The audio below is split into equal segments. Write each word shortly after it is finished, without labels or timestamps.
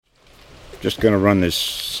just going to run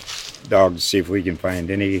this dog to see if we can find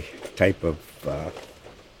any type of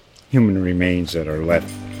human remains that are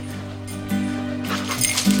left.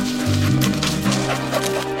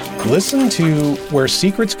 Listen to Where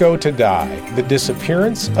Secrets Go to Die, The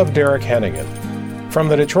Disappearance of Derek Hennigan. From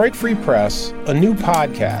the Detroit Free Press, a new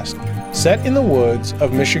podcast set in the woods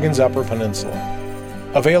of Michigan's Upper Peninsula.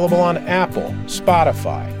 Available on Apple,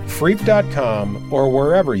 Spotify, Freep.com, or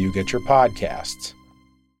wherever you get your podcasts.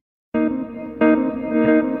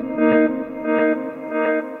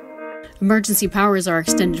 Emergency powers are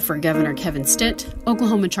extended for Governor Kevin Stitt,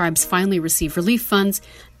 Oklahoma tribes finally receive relief funds,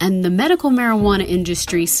 and the medical marijuana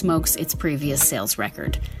industry smokes its previous sales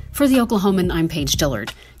record. For The Oklahoman, I'm Paige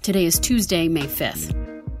Dillard. Today is Tuesday, May 5th.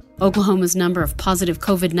 Oklahoma's number of positive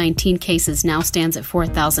COVID-19 cases now stands at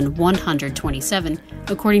 4,127,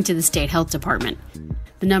 according to the state health department.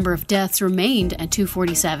 The number of deaths remained at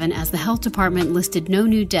 247 as the health department listed no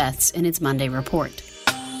new deaths in its Monday report.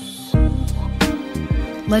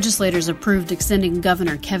 Legislators approved extending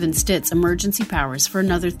Governor Kevin Stitt's emergency powers for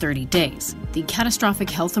another 30 days. The Catastrophic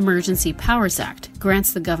Health Emergency Powers Act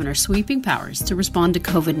grants the governor sweeping powers to respond to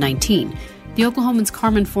COVID-19. The Oklahoman's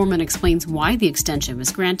Carmen Foreman explains why the extension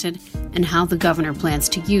was granted and how the governor plans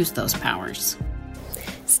to use those powers.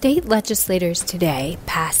 State legislators today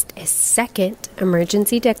passed a second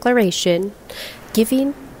emergency declaration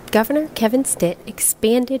giving Governor Kevin Stitt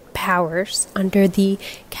expanded powers under the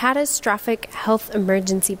Catastrophic Health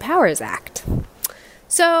Emergency Powers Act.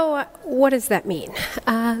 So, what does that mean?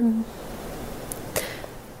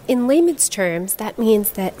 In layman's terms, that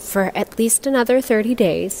means that for at least another 30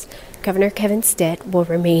 days, Governor Kevin Stitt will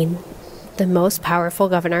remain the most powerful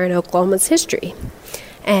governor in Oklahoma's history.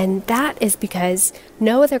 And that is because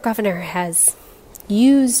no other governor has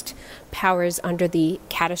used powers under the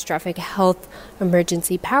Catastrophic Health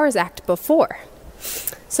Emergency Powers Act before.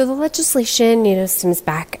 So the legislation, stems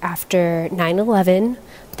back after 9/11.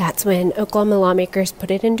 That's when Oklahoma lawmakers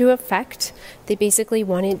put it into effect. They basically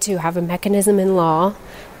wanted to have a mechanism in law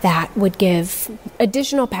that would give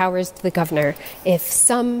additional powers to the governor if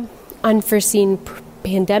some unforeseen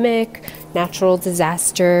pandemic, natural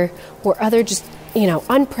disaster, or other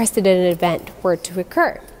unprecedented event were to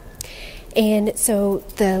occur. And so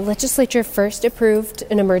the legislature first approved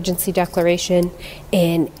an emergency declaration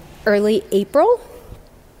in early April,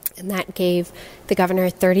 and that gave the governor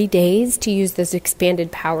 30 days to use those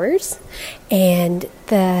expanded powers. And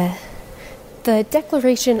the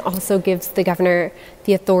declaration also gives the governor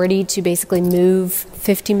the authority to basically move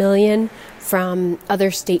 $50 million from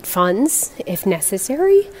other state funds, if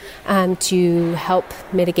necessary, to help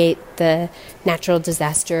mitigate the natural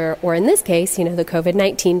disaster, or in this case, the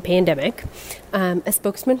COVID-19 pandemic. A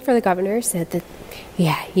spokesman for the governor said that,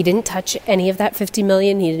 he didn't touch any of that $50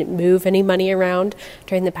 million. He didn't move any money around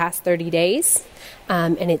during the past 30 days.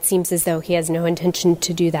 And it seems as though he has no intention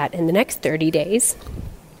to do that in the next 30 days.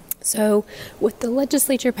 So what the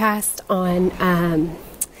legislature passed on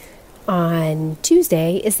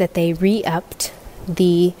Tuesday is that they re-upped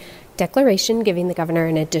the declaration, giving the governor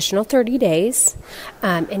an additional 30 days.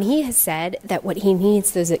 And he has said that what he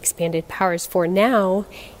needs those expanded powers for now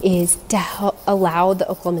is to allow the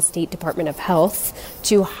Oklahoma State Department of Health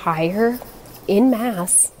to hire en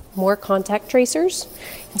masse more contact tracers.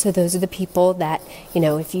 And so those are the people that,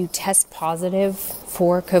 if you test positive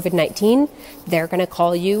for COVID-19, they're going to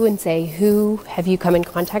call you and say, who have you come in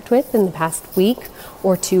contact with in the past week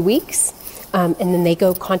or 2 weeks? And then they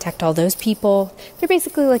go contact all those people. They're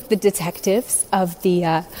basically like the detectives of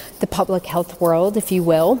the public health world, if you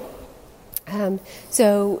will.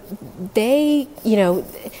 So they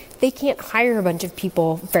can't hire a bunch of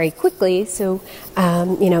people very quickly. So,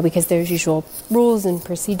 because there's usual rules and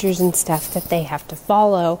procedures and stuff that they have to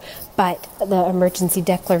follow. But the emergency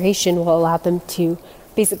declaration will allow them to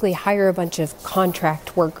basically hire a bunch of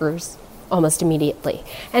contract workers almost immediately.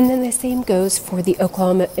 And then the same goes for the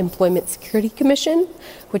Oklahoma Employment Security Commission,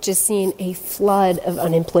 which is seeing a flood of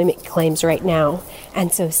unemployment claims right now.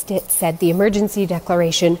 And so Stitt said the emergency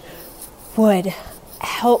declaration would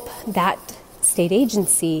help that state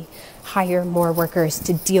agency hire more workers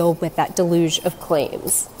to deal with that deluge of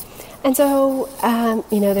claims. And so,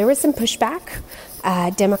 there was some pushback.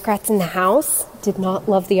 Democrats in the House did not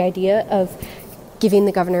love the idea of giving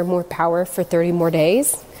the governor more power for 30 more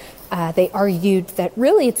days. They argued that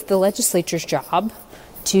really it's the legislature's job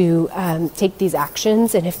to take these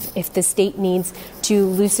actions, and if the state needs to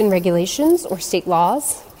loosen regulations or state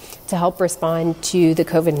laws to help respond to the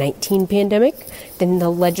COVID-19 pandemic, then the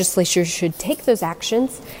legislature should take those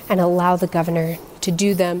actions and allow the governor to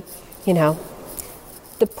do them,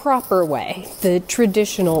 the proper way, the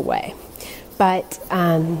traditional way. But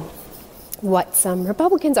What some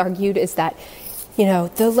Republicans argued is that,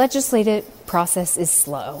 the legislative process is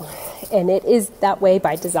slow, and it is that way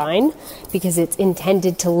by design because it's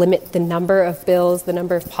intended to limit the number of bills, the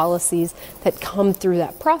number of policies that come through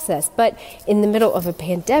that process. But in the middle of a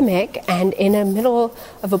pandemic and in the middle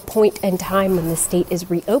of a point in time when the state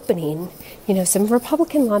is reopening, some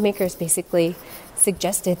Republican lawmakers basically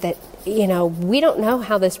suggested that, we don't know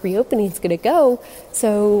how this reopening is going to go.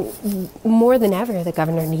 So more than ever, the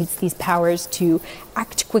governor needs these powers to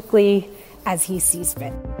act quickly as he sees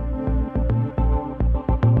fit.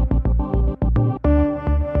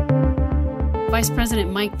 Vice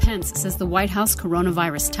President Mike Pence says the White House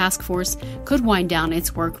Coronavirus Task Force could wind down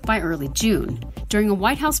its work by early June. During a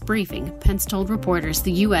White House briefing, Pence told reporters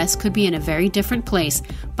the U.S. could be in a very different place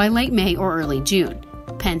by late May or early June.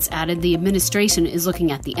 Pence added the administration is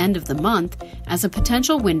looking at the end of the month as a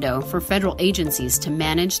potential window for federal agencies to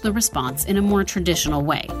manage the response in a more traditional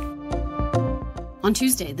way. On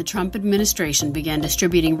Tuesday, the Trump administration began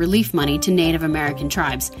distributing relief money to Native American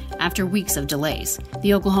tribes after weeks of delays.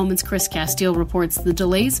 The Oklahoman's Chris Castile reports the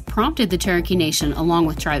delays prompted the Cherokee Nation, along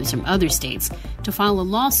with tribes from other states, to file a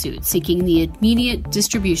lawsuit seeking the immediate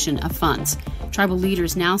distribution of funds. Tribal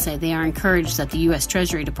leaders now say they are encouraged that the U.S.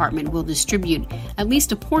 Treasury Department will distribute at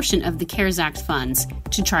least a portion of the CARES Act funds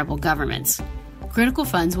to tribal governments. Critical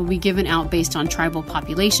funds will be given out based on tribal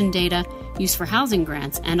population data, used for housing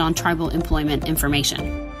grants, and on tribal employment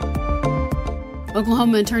information.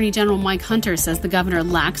 Oklahoma Attorney General Mike Hunter says the governor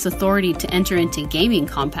lacks authority to enter into gaming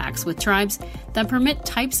compacts with tribes that permit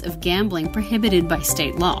types of gambling prohibited by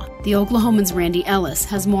state law. The Oklahoman's Randy Ellis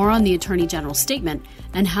has more on the Attorney General's statement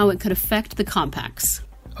and how it could affect the compacts.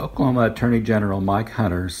 Oklahoma Attorney General Mike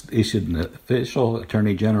Hunter issued an official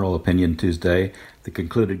Attorney General opinion Tuesday that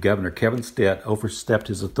concluded Governor Kevin Stitt overstepped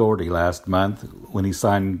his authority last month when he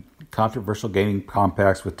signed controversial gaming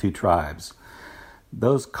compacts with two tribes.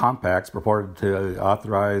 Those compacts purported to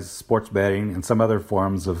authorize sports betting and some other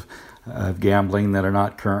forms of gambling that are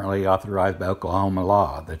not currently authorized by Oklahoma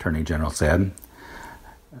law, the Attorney General said.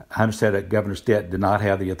 Hunter said that Governor Stitt did not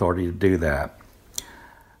have the authority to do that.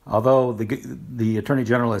 Although the Attorney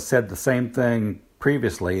General has said the same thing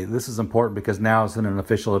previously, this is important because now it's in an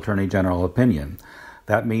official Attorney General opinion.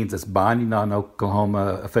 That means it's binding on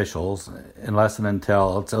Oklahoma officials unless and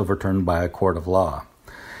until it's overturned by a court of law.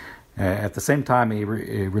 At the same time he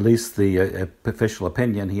released the official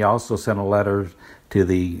opinion, he also sent a letter to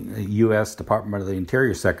the U.S. Department of the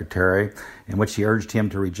Interior Secretary in which he urged him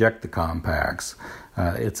to reject the compacts.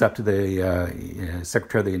 It's up to the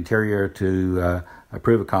Secretary of the Interior to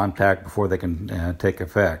approve a compact before they can take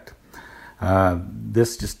effect.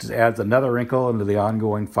 This just adds another wrinkle into the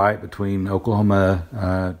ongoing fight between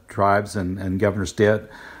Oklahoma tribes and Governor Stitt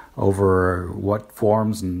over what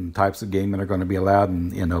forms and types of gaming are going to be allowed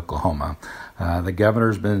in Oklahoma. The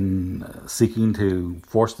governor's been seeking to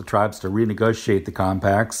force the tribes to renegotiate the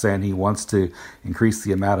compacts, and he wants to increase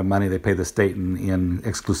the amount of money they pay the state in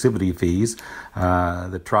exclusivity fees.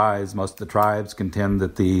 Most of the tribes contend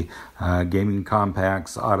that the gaming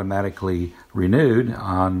compacts automatically renewed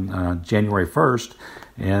on January 1st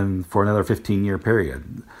and for another 15-year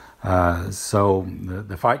period. So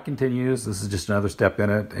the fight continues. This is just another step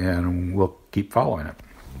in it, and we'll keep following it.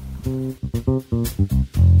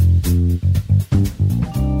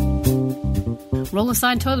 Roll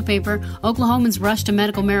aside toilet paper, Oklahomans rushed to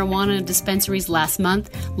medical marijuana dispensaries last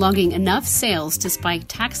month, logging enough sales to spike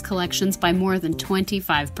tax collections by more than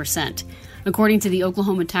 25%. According to the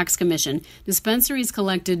Oklahoma Tax Commission, dispensaries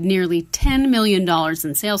collected nearly $10 million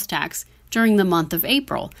in sales tax during the month of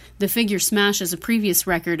April. The figure smashes a previous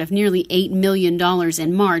record of nearly $8 million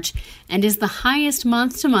in March and is the highest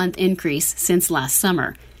month-to-month increase since last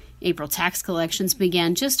summer. April tax collections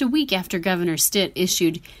began just a week after Governor Stitt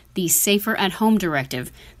issued the Safer at Home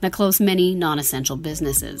directive that closed many non-essential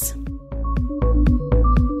businesses.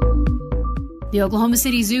 The Oklahoma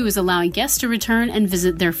City Zoo is allowing guests to return and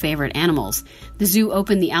visit their favorite animals. The zoo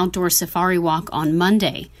opened the outdoor safari walk on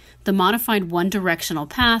Monday. The modified one-directional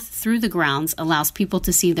path through the grounds allows people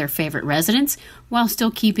to see their favorite residents while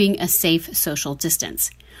still keeping a safe social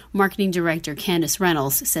distance. Marketing Director Candace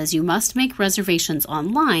Reynolds says you must make reservations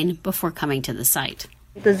online before coming to the site.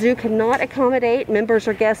 The zoo cannot accommodate members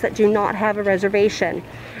or guests that do not have a reservation.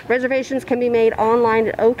 Reservations can be made online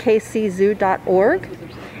at okczoo.org,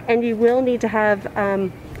 and you will need to have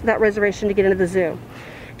that reservation to get into the zoo.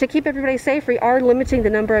 To keep everybody safe, we are limiting the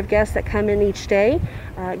number of guests that come in each day,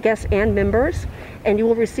 guests and members, and you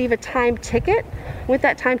will receive a time ticket. With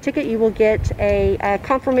that time ticket, you will get a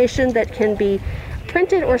confirmation that can be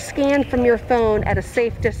printed or scanned from your phone at a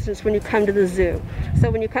safe distance when you come to the zoo. So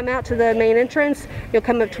when you come out to the main entrance, you'll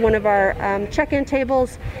come up to one of our check-in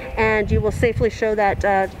tables, and you will safely show that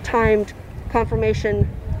timed confirmation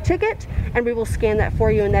ticket, and we will scan that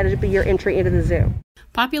for you, and that'll be your entry into the zoo.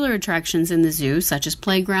 Popular attractions in the zoo, such as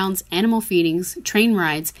playgrounds, animal feedings, train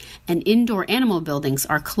rides, and indoor animal buildings,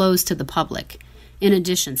 are closed to the public. In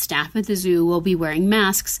addition, staff at the zoo will be wearing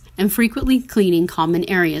masks and frequently cleaning common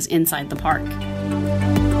areas inside the park.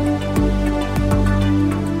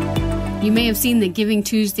 You may have seen the Giving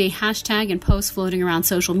Tuesday hashtag and posts floating around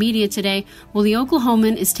social media today. Well, the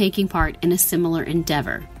Oklahoman is taking part in a similar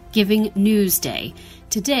endeavor, Giving News Day.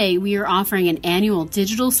 Today, we are offering an annual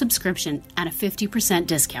digital subscription at a 50%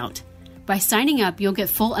 discount. By signing up, you'll get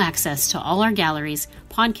full access to all our galleries,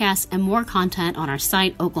 podcasts, and more content on our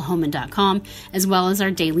site, oklahoman.com, as well as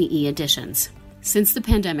our daily e-editions. Since the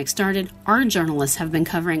pandemic started, our journalists have been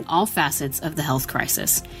covering all facets of the health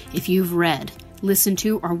crisis. If you've read, listened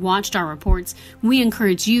to, or watched our reports, we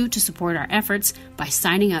encourage you to support our efforts by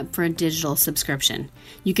signing up for a digital subscription.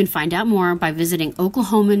 You can find out more by visiting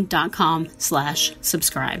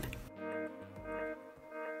oklahoman.com/subscribe.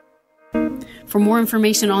 For more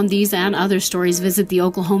information on these and other stories, visit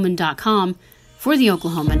theoklahoman.com. For The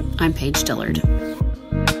Oklahoman, I'm Paige Dillard.